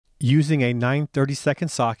Using a 9/32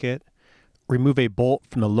 socket, remove a bolt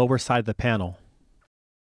from the lower side of the panel.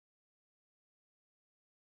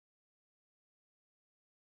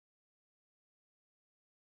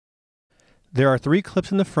 There are 3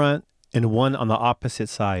 clips in the front and 1 on the opposite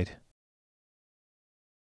side.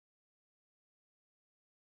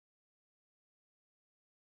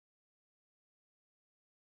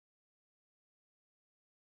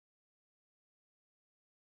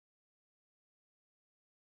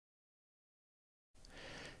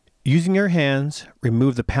 Using your hands,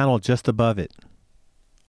 remove the panel just above it.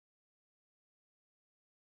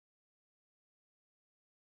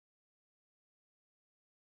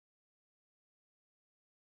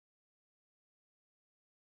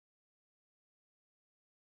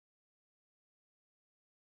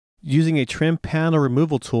 Using a trim panel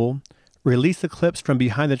removal tool, release the clips from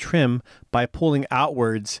behind the trim by pulling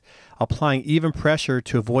outwards, applying even pressure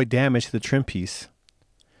to avoid damage to the trim piece.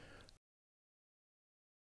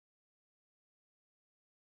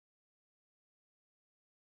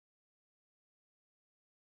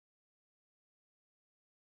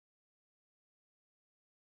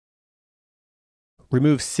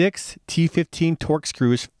 Remove 6 T15 Torx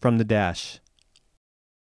screws from the dash.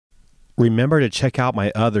 Remember to check out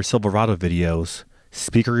my other Silverado videos: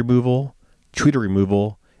 speaker removal, tweeter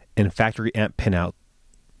removal, and factory amp pinout.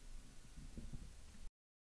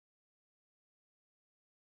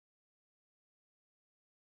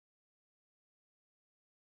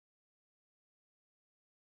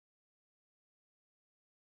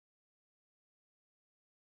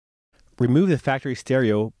 Remove the factory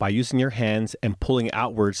stereo by using your hands and pulling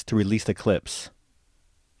outwards to release the clips.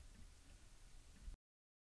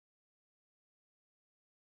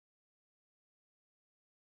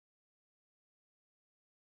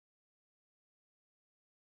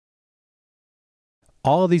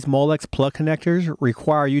 All of these Molex plug connectors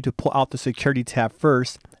require you to pull out the security tab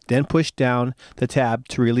first, then push down the tab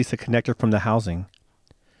to release the connector from the housing.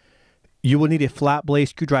 You will need a flat blade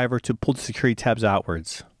screwdriver to pull the security tabs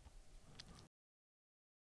outwards.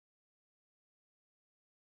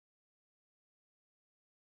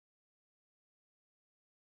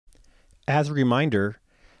 As a reminder,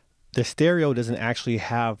 the stereo doesn't actually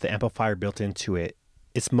have the amplifier built into it.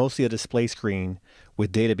 It's mostly a display screen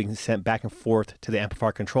with data being sent back and forth to the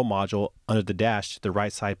amplifier control module under the dash to the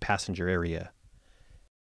right side passenger area.